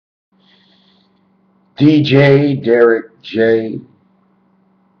DJ Derrick J.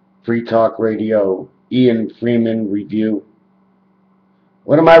 Free Talk Radio, Ian Freeman review.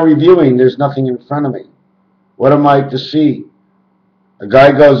 What am I reviewing? There's nothing in front of me. What am I to see? A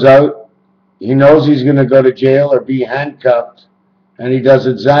guy goes out, he knows he's going to go to jail or be handcuffed, and he does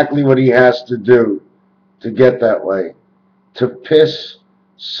exactly what he has to do to get that way, to piss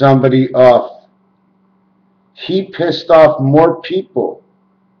somebody off. He pissed off more people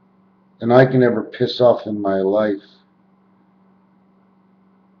than I can ever piss off in my life.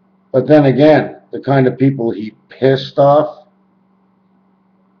 But then again, the kind of people he pissed off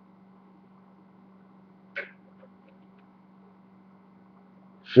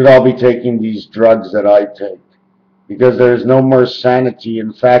should all be taking these drugs that I take, because there's no more sanity.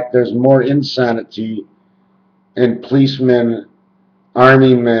 In fact, there's more insanity in policemen,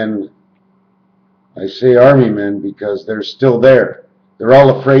 army men. I say army men because they're still there. They're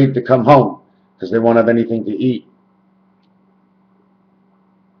all afraid to come home because they won't have anything to eat.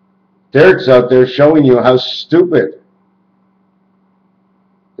 Derrick's out there showing you how stupid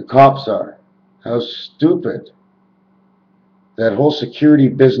the cops are, how stupid that whole security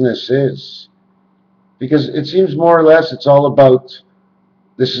business is. Because it seems more or less it's all about,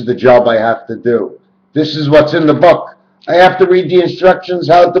 this is the job I have to do. This is what's in the book. I have to read the instructions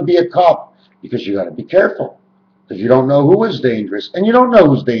how to be a cop. Because you got to be careful. Because you don't know who is dangerous. And you don't know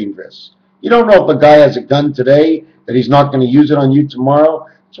who's dangerous. You don't know if a guy has a gun today that he's not going to use it on you tomorrow.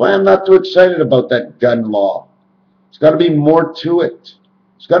 That's why I'm not too excited about that gun law. There's got to be more to it.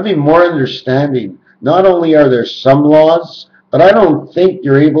 There's got to be more understanding. Not only are there some laws, but I don't think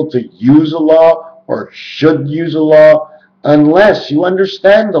you're able to use a law or should use a law unless you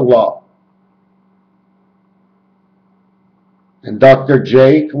understand the law. And Dr.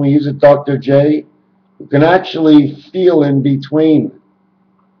 J, can we use it, Dr. J, who can actually feel in between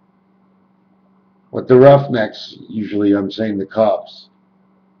what the roughnecks, usually I'm saying the cops,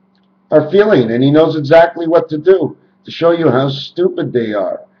 are feeling, and he knows exactly what to do to show you how stupid they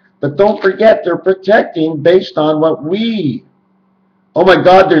are. But don't forget, they're protecting based on what we, oh my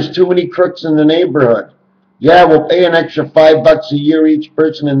God, there's too many crooks in the neighborhood. Yeah, we'll pay an extra $5 a year each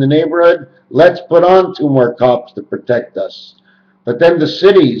person in the neighborhood. Let's put on 2 more cops to protect us. But then the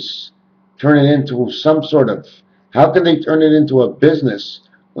cities turn it into some sort of, how can they turn it into a business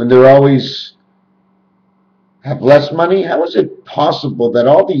when they're always have less money? How is it possible that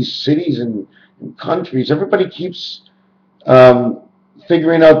all these cities and countries, everybody keeps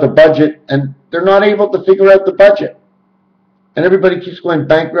figuring out the budget, and they're not able to figure out the budget? And everybody keeps going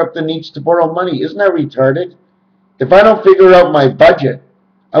bankrupt and needs to borrow money. Isn't that retarded? If I don't figure out my budget,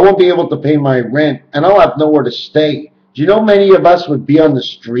 I won't be able to pay my rent, and I'll have nowhere to stay. Do you know many of us would be on the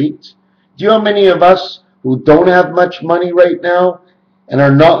street? Do you know many of us who don't have much money right now and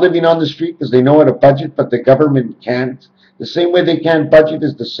are not living on the street because they know how to budget, but the government can't? The same way they can't budget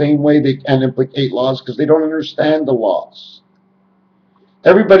is the same way they can't implicate laws because they don't understand the laws.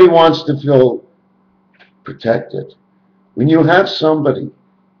 Everybody wants to feel protected. When you have somebody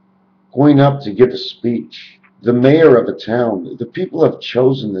going up to give a speech, the mayor of a town, the people have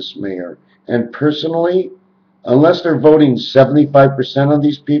chosen this mayor, and personally, unless they're voting 75% of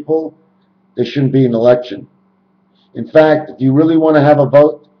these people, there shouldn't be an election. In fact, if you really want to have a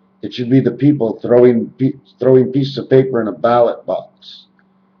vote, it should be the people throwing pieces of paper in a ballot box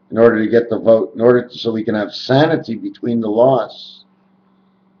in order to get the vote, so we can have sanity between the laws.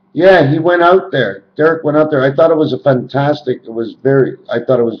 Yeah, he went out there. Derrick went out there. I thought it was a fantastic, I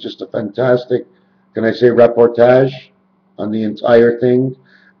thought it was just a fantastic, can I say, reportage on the entire thing.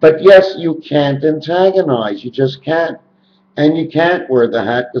 But yes, you can't antagonize. You just can't. And you can't wear the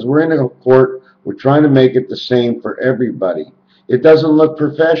hat because we're in a court. We're trying to make it the same for everybody. It doesn't look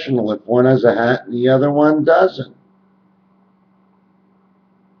professional if one has a hat and the other one doesn't.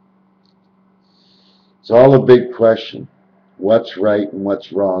 It's all a big question. What's right and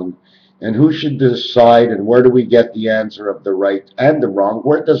what's wrong? And who should decide, and where do we get the answer of the right and the wrong?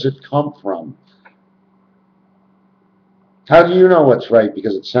 Where does it come from? How do you know what's right?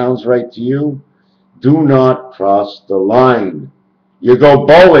 Because it sounds right to you? Do not cross the line. You go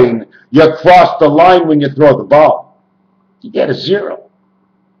bowling, you cross the line when you throw the ball. You get a 0.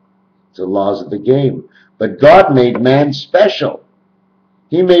 It's the laws of the game. But God made man special.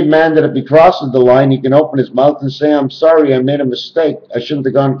 He made man that if he crosses the line, he can open his mouth and say, I'm sorry, I made a mistake. I shouldn't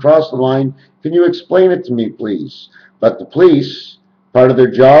have gone across the line. Can you explain it to me, please? But the police, part of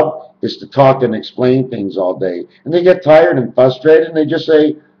their job is to talk and explain things all day. And they get tired and frustrated, and they just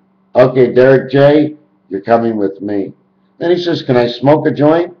say, okay, Derrick J., you're coming with me. Then he says, can I smoke a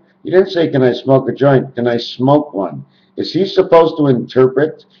joint? He didn't say, can I smoke a joint? Can I smoke one? Is he supposed to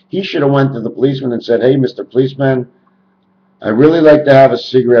interpret? He should have went to the policeman and said, hey, Mr. Policeman, I really like to have a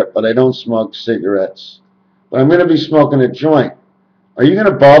cigarette, but I don't smoke cigarettes. But I'm going to be smoking a joint. Are you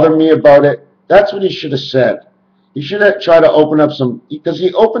going to bother me about it? That's what he should have said. He should have tried to open up some, because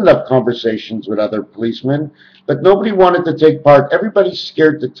he opened up conversations with other policemen, but nobody wanted to take part. Everybody's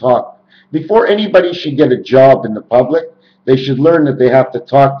scared to talk. Before anybody should get a job in the public, they should learn that they have to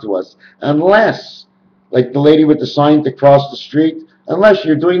talk to us. Unless, like the lady with the sign to cross the street, unless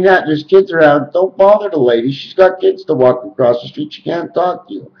you're doing that, there's kids around, don't bother the lady. She's got kids to walk across the street. She can't talk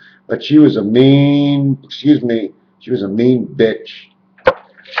to you. But she was a mean, she was a mean bitch.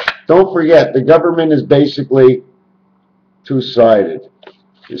 Don't forget, the government is basically two-sided.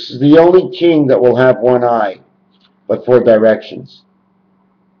 This is the only king that will have one eye, but for directions.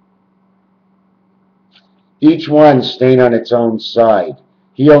 Each one staying on its own side.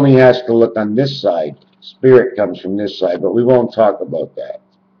 He only has to look on this side. Spirit comes from this side, but we won't talk about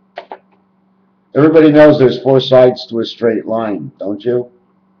that. Everybody knows there's four sides to a straight line, don't you?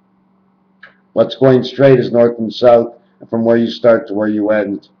 What's going straight is north and south, and from where you start to where you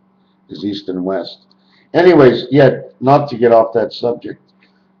end is east and west. Anyways, not to get off that subject.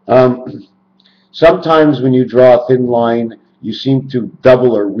 Sometimes when you draw a thin line, you seem to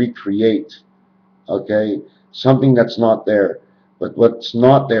double or recreate, okay, something that's not there. But what's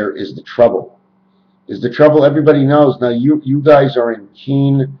not there is the trouble. Everybody knows. Now, you guys are in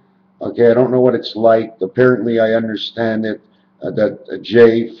Keene, okay, I don't know what it's like. Apparently, I understand it, that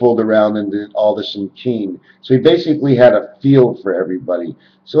Jay fooled around and did all this in Keene. So he basically had a feel for everybody.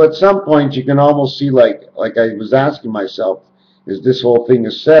 So at some point, you can almost see, like I was asking myself, is this whole thing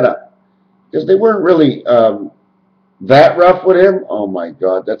a setup? Because they weren't really that rough with him. Oh my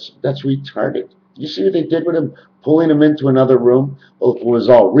God, that's retarded. You see what they did with him, pulling him into another room? Well, if it was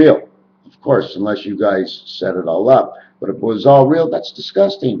all real, of course, unless you guys set it all up. But if it was all real, that's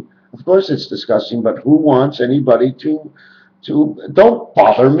disgusting. Of course it's disgusting, but who wants anybody to don't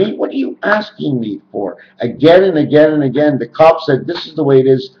bother me? What are you asking me for? Again and again and again, the cop said this is the way it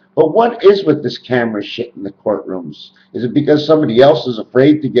is. But what is with this camera shit in the courtrooms? Is it because somebody else is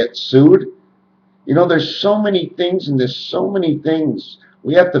afraid to get sued? You know, there's so many things and there's so many things.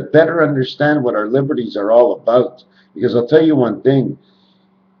 We have to better understand what our liberties are all about. Because I'll tell you one thing.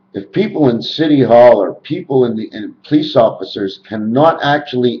 If people in City Hall or people in police officers cannot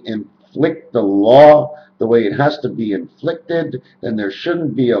actually inflict the law the way it has to be inflicted, then there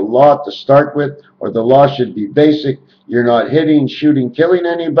shouldn't be a law to start with, or the law should be basic. You're not hitting, shooting, killing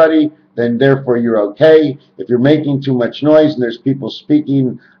anybody, then therefore you're okay. If you're making too much noise and there's people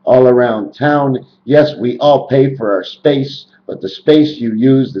speaking all around town, yes, we all pay for our space, but the space you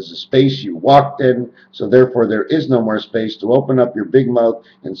used is the space you walked in, so therefore there is no more space to open up your big mouth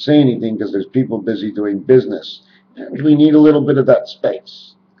and say anything because there's people busy doing business. And we need a little bit of that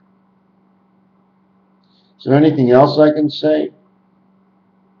space. Is there anything else I can say?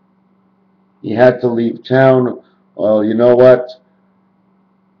 He had to leave town. Well, you know what?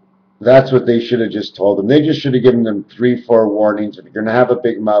 That's what they should have just told him. They just should have given them 3-4 warnings. If you're going to have a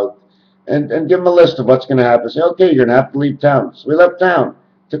big mouth, and give them a list of what's going to happen. Say, okay, you're going to have to leave town. So we left town.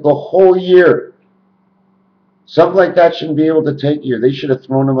 It took a whole year. Something like that shouldn't be able to take a year. They should have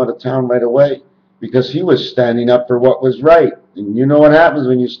thrown him out of town right away because he was standing up for what was right. And you know what happens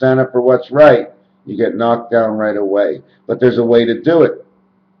when you stand up for what's right. You get knocked down right away. But there's a way to do it.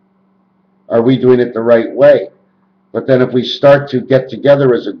 Are we doing it the right way? But then if we start to get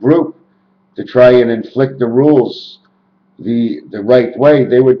together as a group to try and inflict the rules the right way,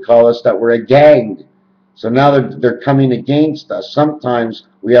 they would call us that we're a gang. So now they're coming against us. Sometimes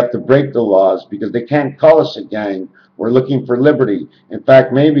we have to break the laws because they can't call us a gang. We're looking for liberty. In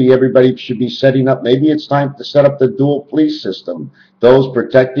fact, maybe everybody should be setting up, maybe it's time to set up the dual police system. Those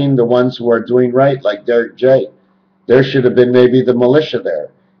protecting the ones who are doing right, like Derrick J. There should have been maybe the militia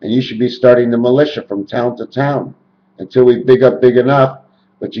there. And you should be starting the militia from town to town until we big up big enough.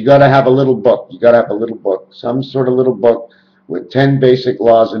 But you got to have a little book. You got to have a little book, some sort of little book with 10 basic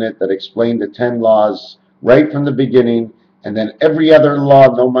laws in it that explain the 10 laws right from the beginning. And then every other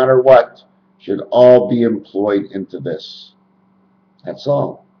law, no matter what, should all be employed into this. That's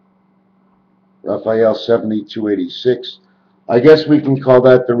all. Raphael 7286. I guess we can call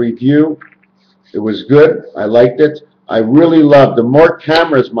that the review. It was good. I liked it. I really loved the more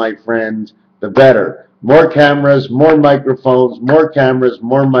cameras, my friend, the better. More cameras, more microphones, more cameras,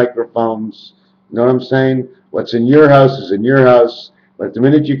 more microphones. You know what I'm saying? What's in your house is in your house. But the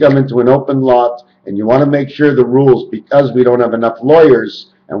minute you come into an open lot and you want to make sure the rules, because we don't have enough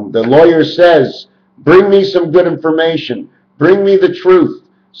lawyers, and the lawyer says, bring me some good information, bring me the truth,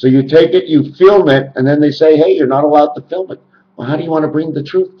 So you take it, you film it, and then they say, hey, you're not allowed to film it. Well, how do you want to bring the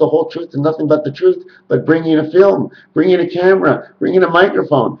truth, the whole truth, and nothing but the truth, but bring in a film, bring in a camera, bring in a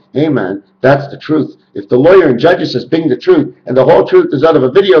microphone? Hey, man, that's the truth. If the lawyer and judges says bring the truth, and the whole truth is out of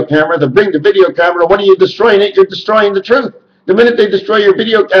a video camera, then bring the video camera. What are you destroying it? You're destroying the truth. The minute they destroy your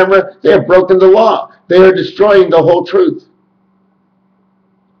video camera, they have broken the law. They are destroying the whole truth.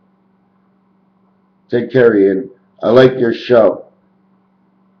 Take care, Ian. I like your show.